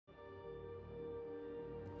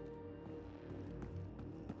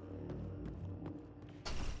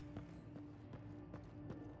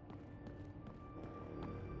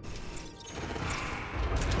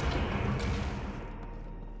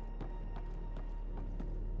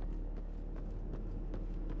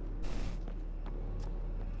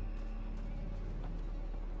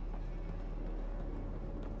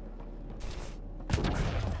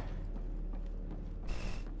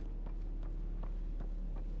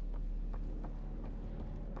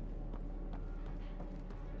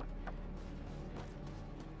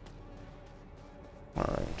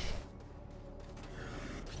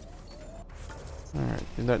Alright,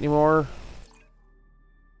 do that anymore.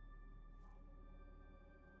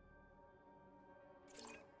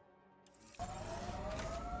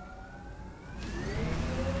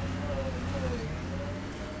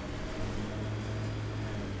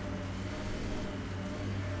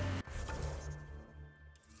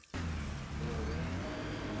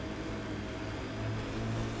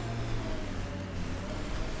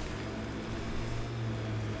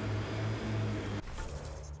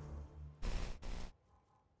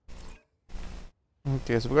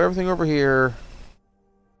 Okay, so we got everything over here.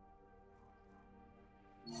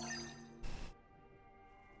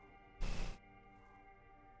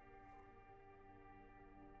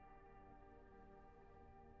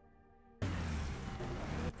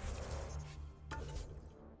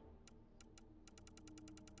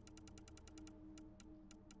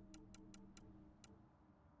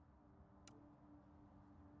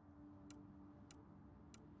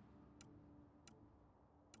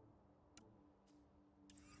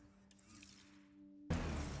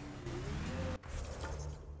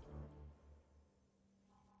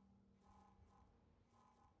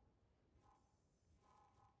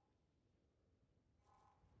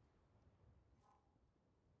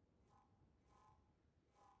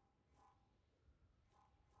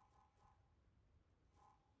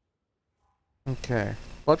 Okay,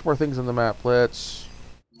 bunch more things on the map. Let's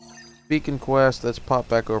beacon quest. Let's pop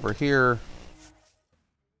back over here.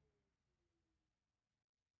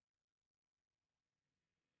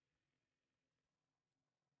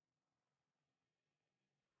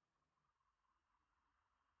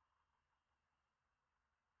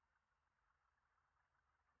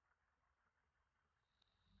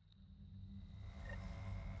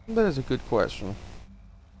 That is a good question.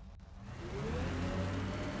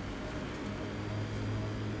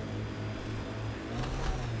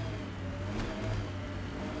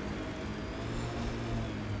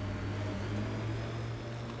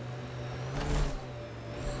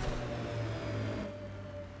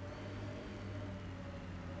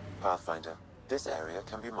 Pathfinder, this area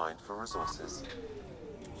can be mined for resources.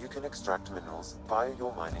 You can extract minerals via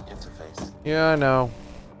your mining interface. Yeah, I know.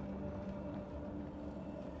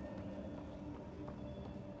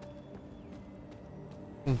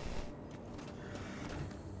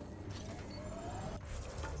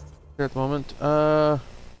 Here at the moment.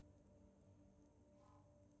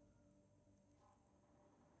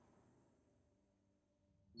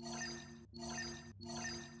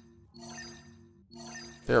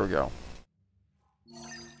 There we go.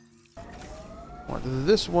 Want to do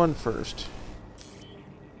this one first.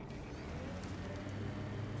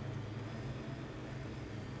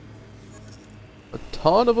 A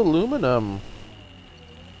ton of aluminum.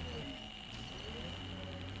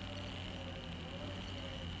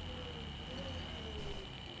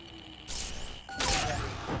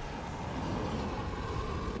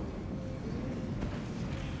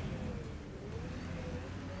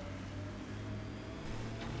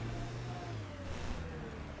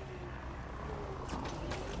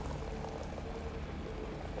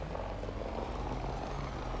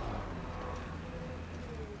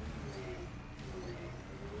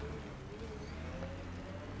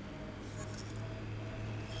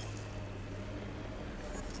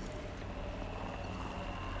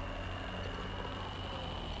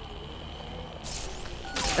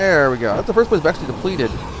 There we go. That's the first place we've actually depleted.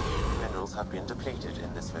 Minerals have been depleted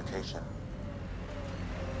in this location.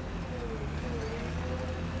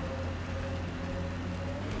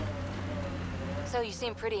 So you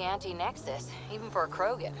seem pretty anti-Nexus, even for a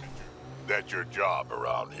Krogan. That's your job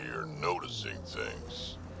around here, noticing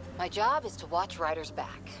things. My job is to watch Ryder's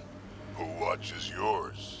back. Who watches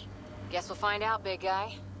yours? Guess we'll find out, big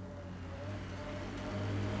guy.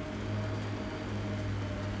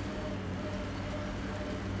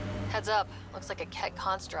 Heads up. Looks like a Kett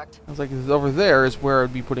construct. Sounds like over there is where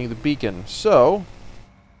I'd be putting the beacon. So,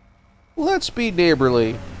 let's be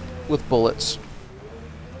neighborly with bullets.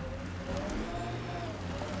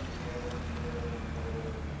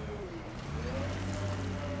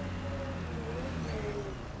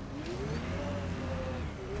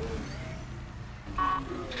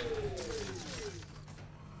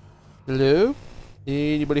 Hello?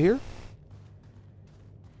 Anybody here?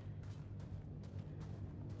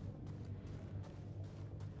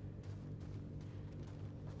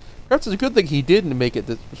 Perhaps it's a good thing he didn't make it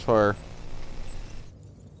this far.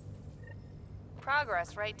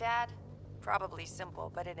 Progress, right, Dad? Probably simple,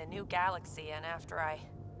 but in a new galaxy and after I...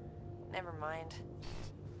 Never mind.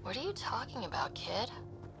 What are you talking about, kid?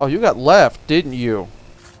 Oh, you got left, didn't you?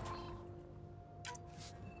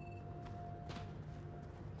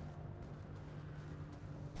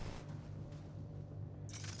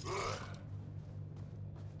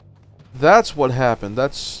 That's what happened.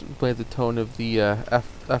 That's played the tone of the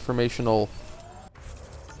affirmational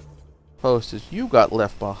post is you got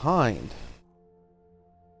left behind.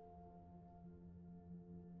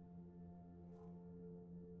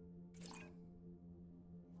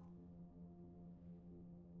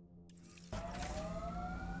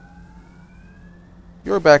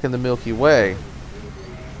 You're back in the Milky Way.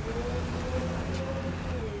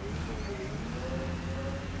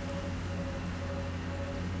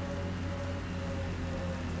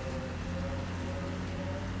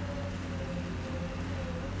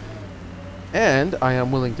 And I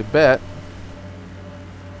am willing to bet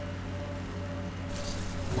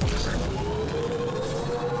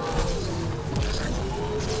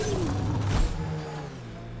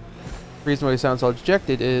the reason why you sound so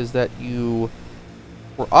dejected is that you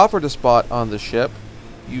were offered a spot on the ship,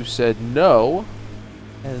 you said no,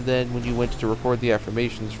 and then when you went to record the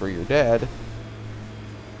affirmations for your dad,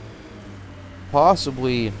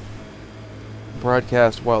 possibly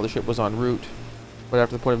broadcast while the ship was en route, but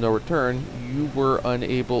after the point of no return, you were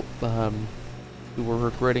unable, you were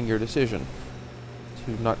regretting your decision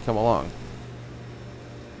to not come along.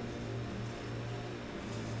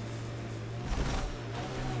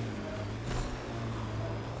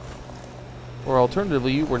 Or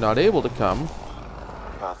alternatively, you were not able to come.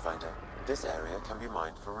 Pathfinder, this area can be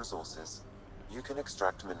mined for resources. You can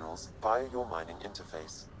extract minerals via your mining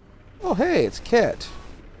interface. Oh hey, it's Kett.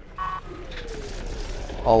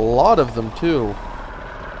 A lot of them too.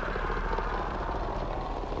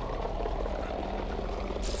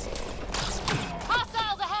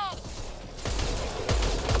 Hostiles ahead!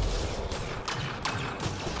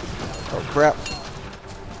 Oh crap.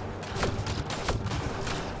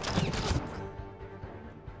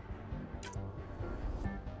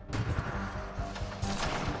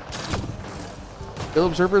 Kill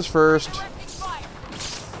observers first.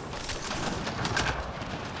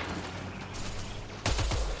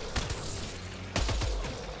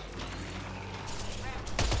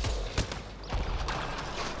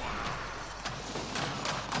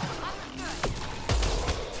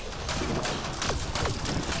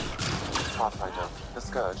 Pathfinder, the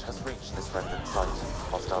Scourge has reached this remnant site.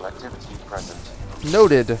 Hostile activity present.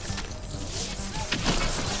 Noted.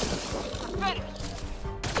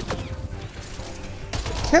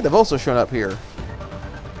 Kett have also shown up here.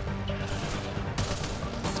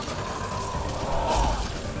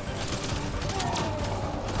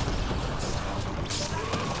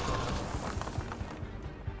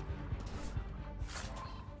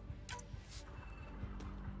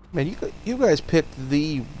 Man, you guys picked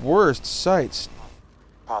the worst sites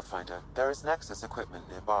Pathfinder, there is Nexus equipment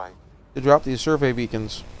nearby. to drop these survey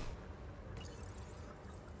beacons.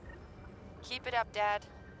 Keep it up, Dad.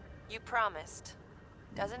 You promised.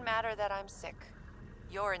 Doesn't matter that I'm sick.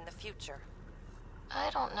 You're in the future. I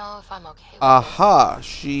don't know if I'm okay with Aha!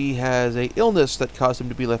 She has a illness that caused him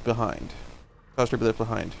to be left behind. Caused her to be left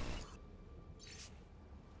behind. this.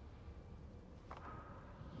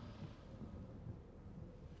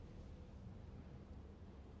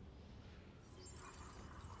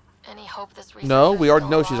 Any hope this No, we researcher's already still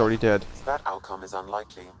know she's alive? already dead. That outcome is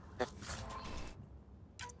unlikely. If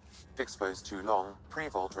exposed too long,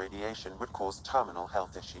 pre-vault radiation would cause terminal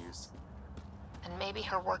health issues. And maybe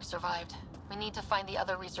her work survived. We need to find the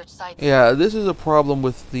other research sites. Yeah, this is a problem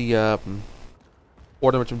with the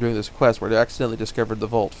ornament I'm doing this quest, where they accidentally discovered the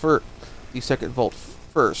vault first, the second vault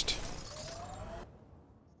first.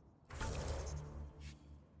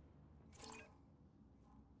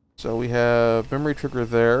 So we have memory trigger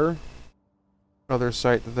there, other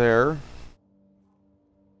site there.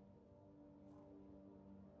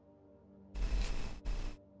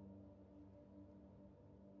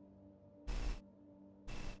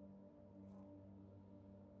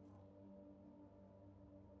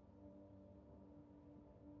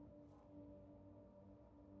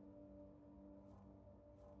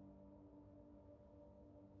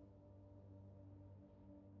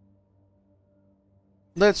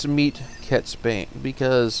 Let's meet Kettsbane,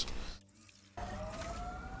 because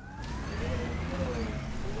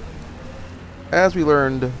as we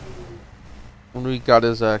learned when we got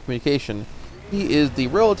his communication, he is the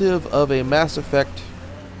relative of a Mass Effect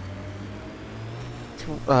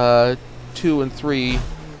 2 and 3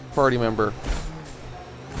 party member.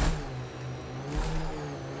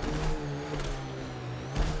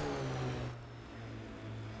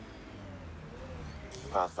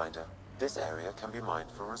 Pathfinder, this area can be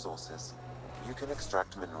mined for resources. You can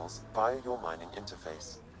extract minerals via your mining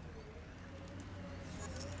interface.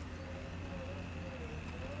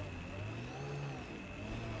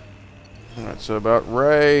 Alright, so about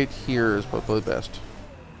right here is probably best.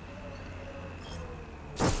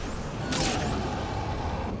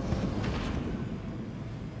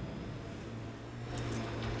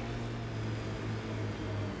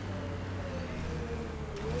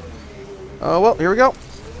 Oh, well, here we go.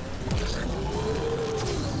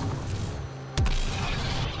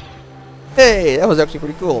 Hey, that was actually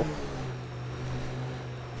pretty cool.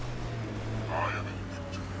 I am in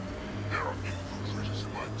victory. There are infiltrators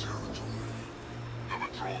in my territory. The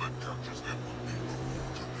patrol that captures them will be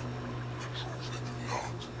rewarded. Patrols that do not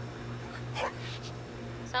will be punished.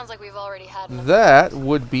 Sounds like we've already had enough. That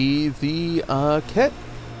would be the Kett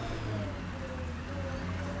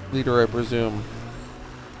leader, I presume.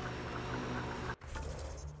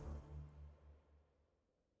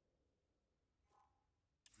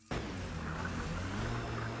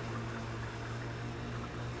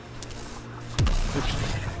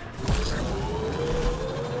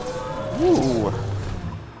 Ooh.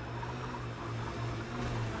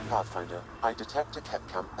 Pathfinder, I detect a Kett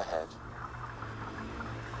camp ahead.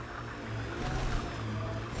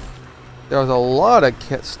 There was a lot of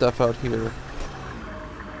Kett stuff out here.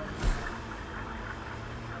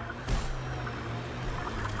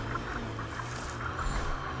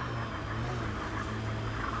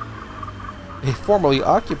 A formerly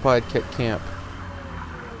occupied Kett camp.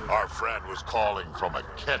 Our friend was calling from a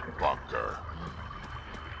Kett bunker.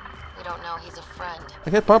 We don't know he's a friend.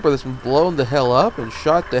 A Kett bunker that's been blown the hell up and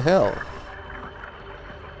shot to hell.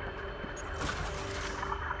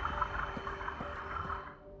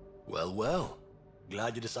 Well, well.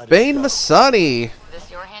 Glad you decided Bane to go. Masani! Is this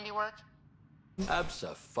your handiwork?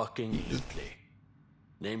 Abso-fucking-lutely.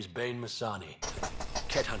 Name's Bane Masani.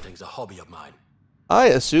 Kett hunting's a hobby of mine. I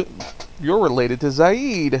assume you're related to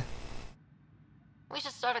Zaid. We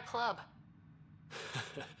should start a club.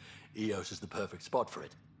 Eos is the perfect spot for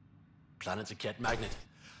it. Planet's a Kett magnet.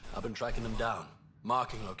 I've been tracking them down,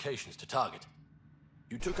 marking locations to target.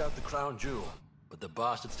 You took out the crown jewel, but the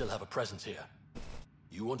bastards still have a presence here.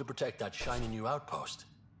 You want to protect that shiny new outpost?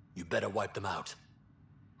 You better wipe them out.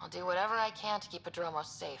 I'll do whatever I can to keep Adromos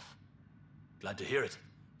safe. Glad to hear it.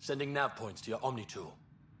 Sending nav points to your Omni tool.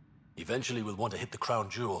 Eventually we'll want to hit the crown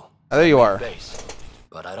jewel. There you are. Base.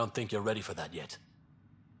 But I don't think you're ready for that yet.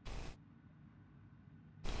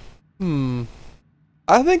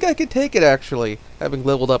 I think I could take it, actually, having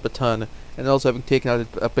leveled up a ton, and also having taken out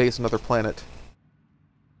a base on another planet.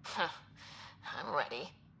 I'm ready.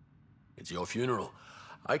 It's your funeral.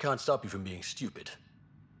 I can't stop you from being stupid.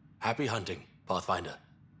 Happy hunting, Pathfinder.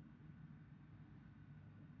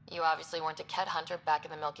 You obviously weren't a Kett hunter back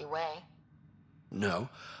in the Milky Way. No,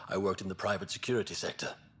 I worked in the private security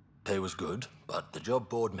sector. Pay was good, but the job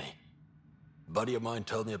bored me. A buddy of mine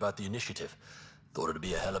told me about the initiative. Thought it'd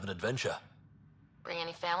be a hell of an adventure. Bring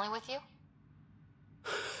any family with you?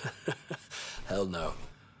 Hell no.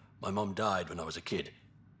 My mom died when I was a kid.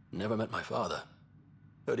 Never met my father.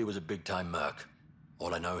 Heard he was a big-time merc.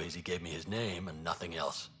 All I know is he gave me his name and nothing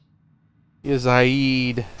else.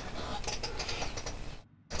 Zaid.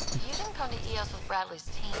 You didn't come to EOS with Bradley's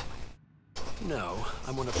team. No,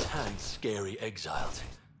 I'm one of Tank's scary exiles.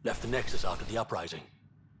 Left the Nexus after the uprising.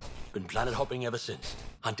 Been planet hopping ever since,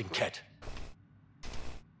 hunting Kett.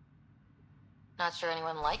 Not sure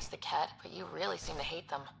anyone likes the Kett, but you really seem to hate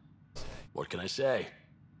them. What can I say?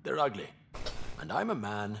 They're ugly. And I'm a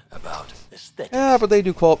man about aesthetics. Yeah, but they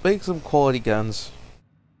do make some quality guns.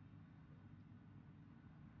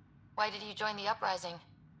 Why did you join the uprising?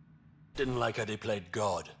 Didn't like how they played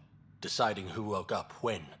God, deciding who woke up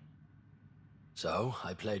when. So,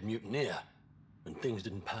 I played mutineer. When things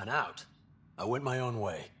didn't pan out, I went my own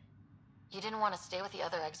way. You didn't want to stay with the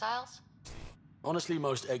other exiles? Honestly,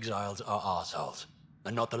 most exiles are arseholes,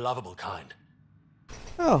 and not the lovable kind.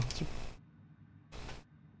 Oh.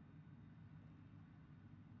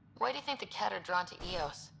 Why do you think the Kett are drawn to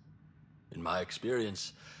EOS? In my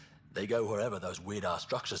experience, they go wherever those weird-ass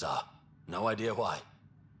structures are. No idea why.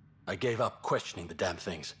 I gave up questioning the damn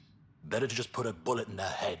things. Better to just put a bullet in their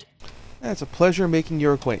head. It's a pleasure making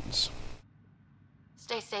your acquaintance.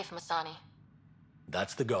 Stay safe, Masani.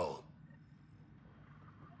 That's the goal.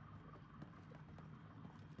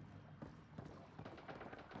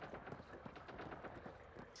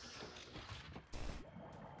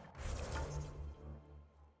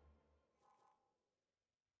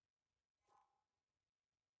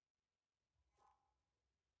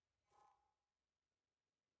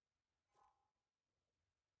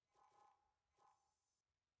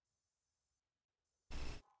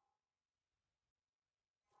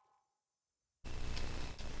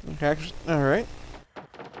 Okay, alright.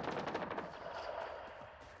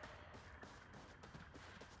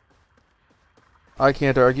 I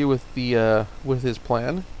can't argue with the with his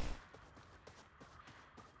plan.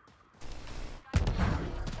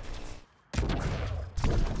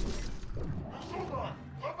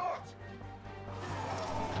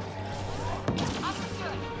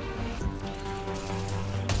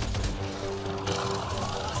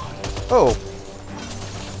 Oh.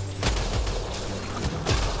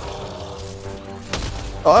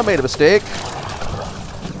 Oh, I made a mistake.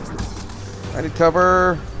 I need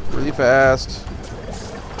cover really fast.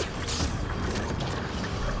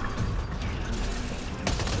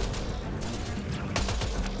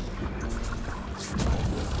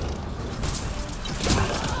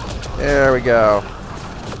 There we go.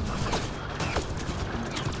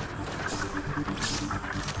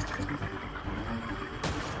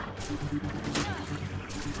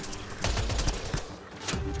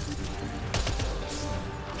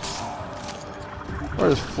 Or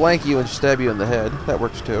just flank you and stab you in the head. That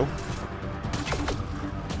works too.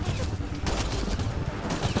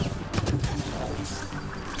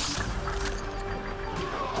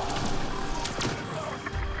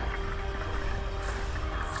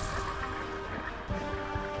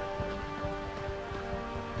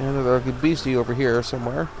 And there's a beastie over here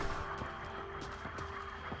somewhere.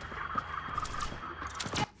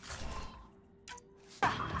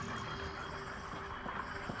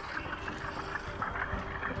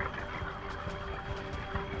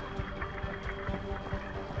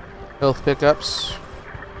 Health pickups.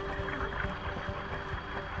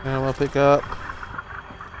 Ammo pickup.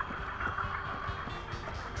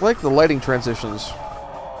 I like the lighting transitions.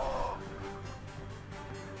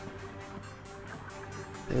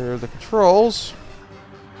 There are the controls.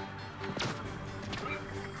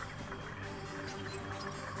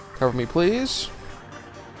 Cover me, please.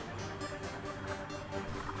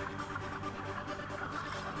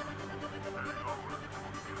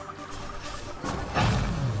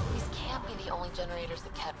 These can't be the only generators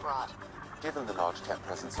that Kett brought. Given the large Kett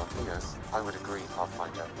presence on Eos, I would agree,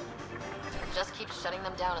 Pathfinder. Just keep shutting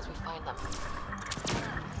them down as we find them.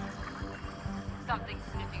 Something's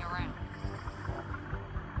sniffing around.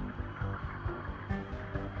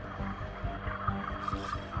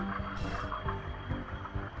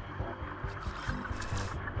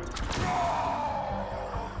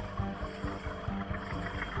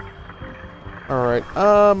 Alright,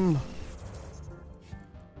 how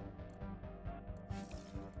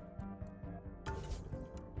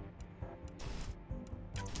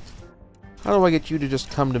do I get you to just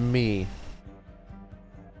come to me?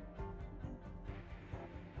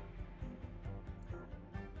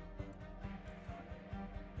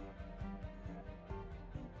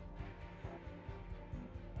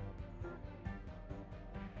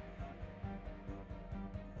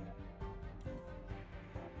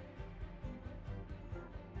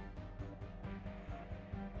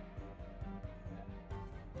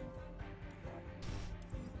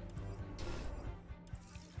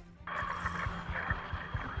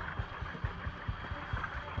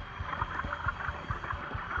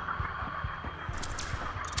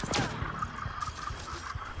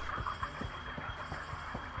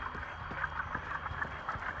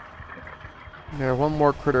 There's one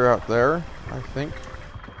more critter out there, I think.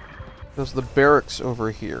 There's the barracks over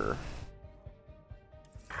here.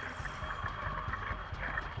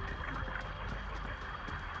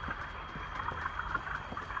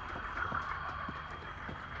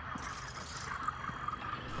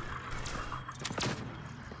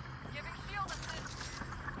 Giving shield assist.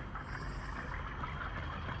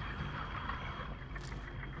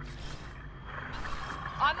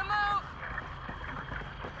 On the move.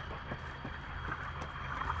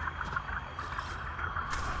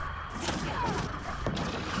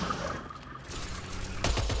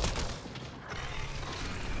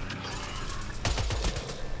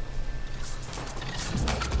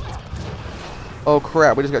 Oh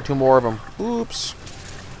crap, we just got two more of them. Oops.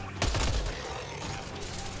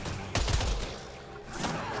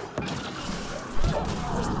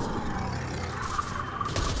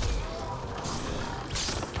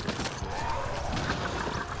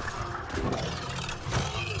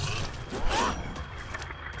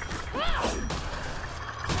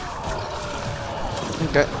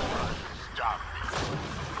 Okay.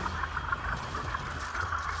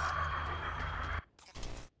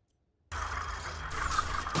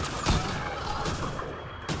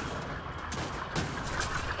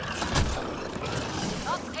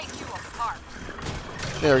 I'll take you apart.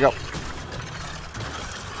 There we go.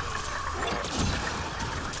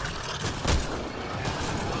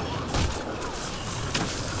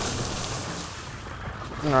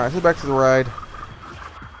 Alright, let's go back to the ride.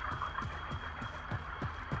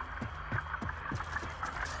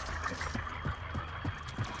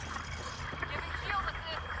 Giving shield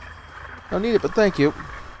assist. Don't need it, but thank you.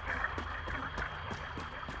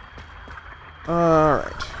 Alright.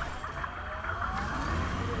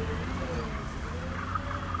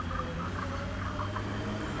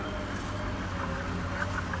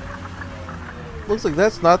 Looks like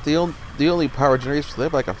that's not the only power generators. They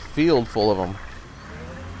have like a field full of them.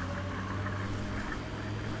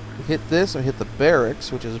 We hit this, or hit the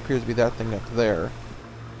barracks, which appears to be that thing up there.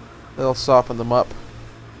 That'll soften them up.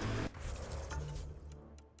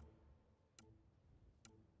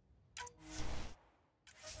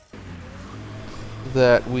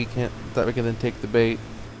 That we can then take the bait,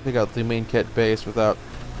 take out the main Kett base without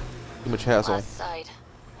too much hassle. Last sight.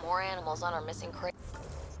 More animals on our missing crate.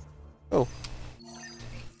 Oh.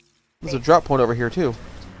 There's a drop point over here too.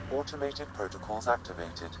 Automated protocols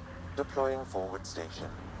activated. Deploying forward station.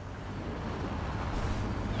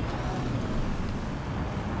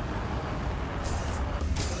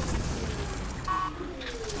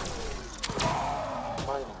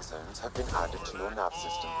 Mining zones have been added to your nav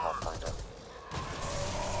system, Pathfinder.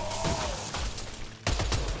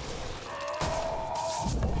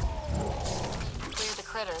 Cleared the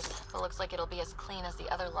critters, but looks like it'll be as clean as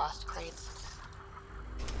the other lost crates.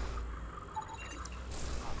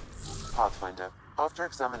 Pathfinder, after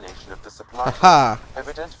examination of the supply, Aha! I've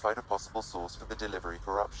identified a possible source for the delivery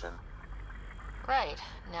corruption. Right,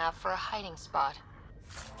 nav for a hiding spot.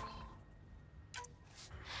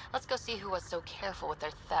 Let's go see who was so careful with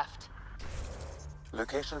their theft.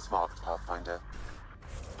 Locations marked, Pathfinder.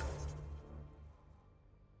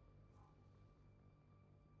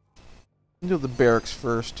 Do the barracks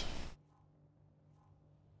first.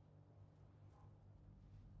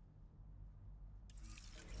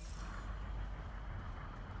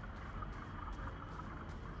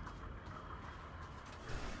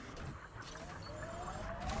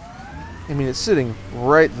 I mean, it's sitting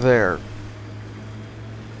right there,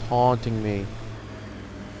 taunting me.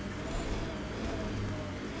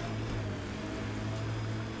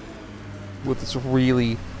 With this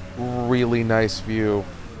really, really nice view.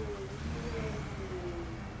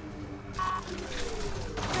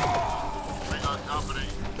 We got company.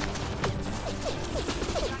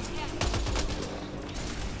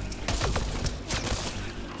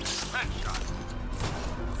 Headshot.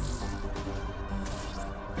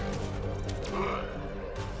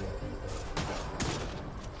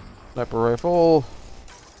 Sniper rifle.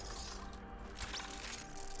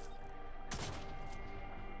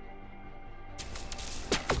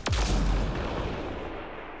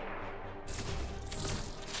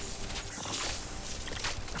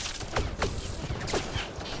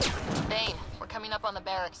 Bane, we're coming up on the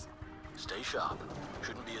barracks. Stay sharp.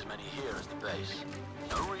 Shouldn't be as many here as the base.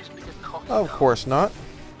 No reason to get cocky. Of though. course not.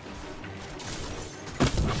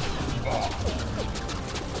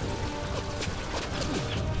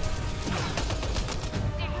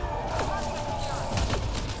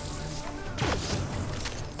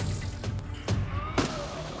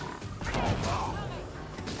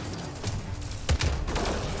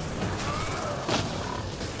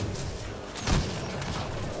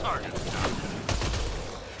 Target.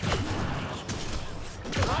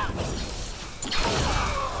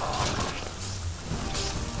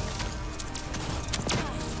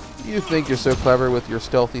 You think you're so clever with your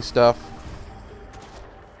stealthy stuff.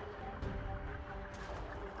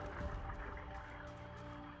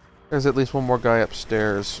 There's at least one more guy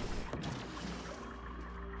upstairs.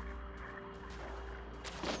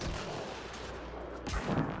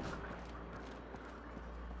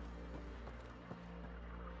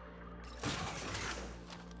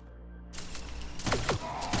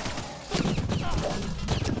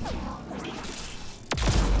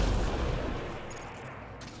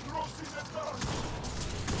 Think that's the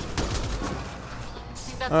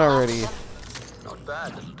last Alrighty. one? Not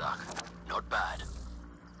bad, little duck. Not bad.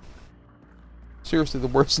 Seriously, the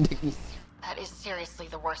worst nickname. That is seriously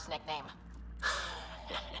the worst nickname.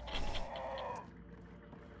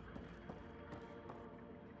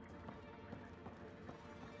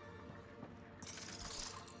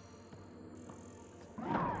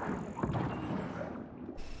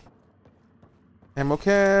 Ammo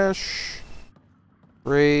cache.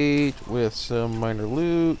 Great, with some minor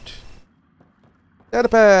loot.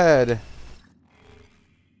 Datapad.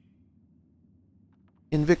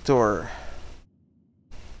 Invictor.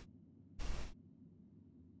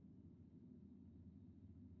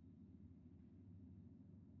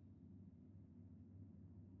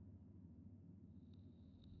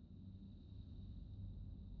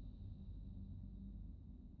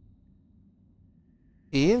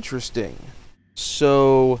 Interesting.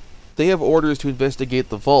 So, they have orders to investigate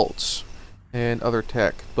the vaults and other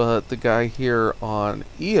tech, but the guy here on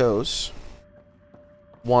EOS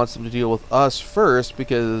wants them to deal with us first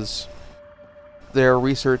because their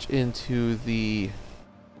research into the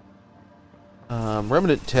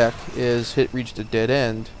remnant tech reached a dead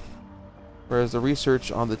end, whereas the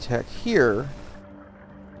research on the tech here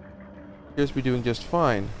Appears to be doing just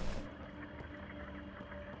fine.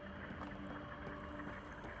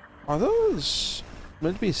 Are those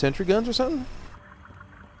meant to be sentry guns or something?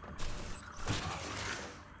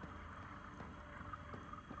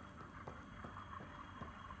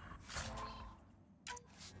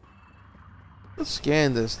 Let's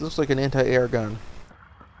scan this. Looks like an anti-air gun.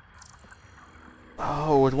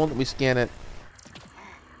 Oh, it won't let me scan it.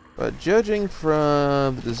 But judging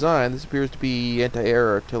from the design, this appears to be anti-air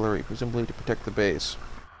artillery, presumably to protect the base.